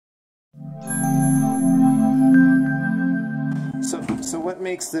So what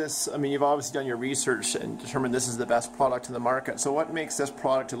makes this, I mean, you've obviously done your research and determined this is the best product in the market. So what makes this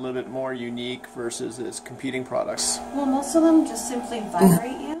product a little bit more unique versus its competing products? Well, most of them just simply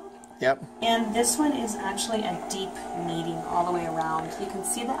vibrate you. Yep. And this one is actually a deep kneading all the way around. You can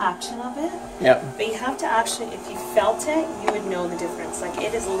see the action of it. Yep. But you have to actually, if you felt it, you would know the difference. Like,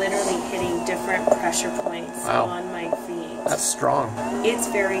 it is literally hitting different pressure points on my feet. That's strong. It's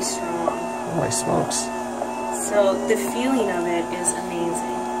very strong. Oh my smokes. So the feeling of it is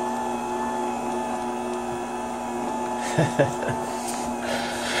amazing.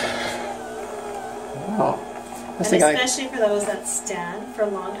 Wow. And especially for those that stand for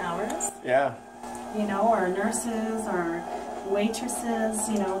long hours. Yeah. You know, or nurses, or waitresses,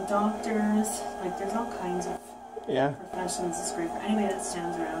 you know, doctors. Like, there's all kinds of professions. It's great for anybody that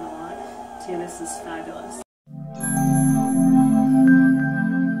stands around a lot, too. This is fabulous.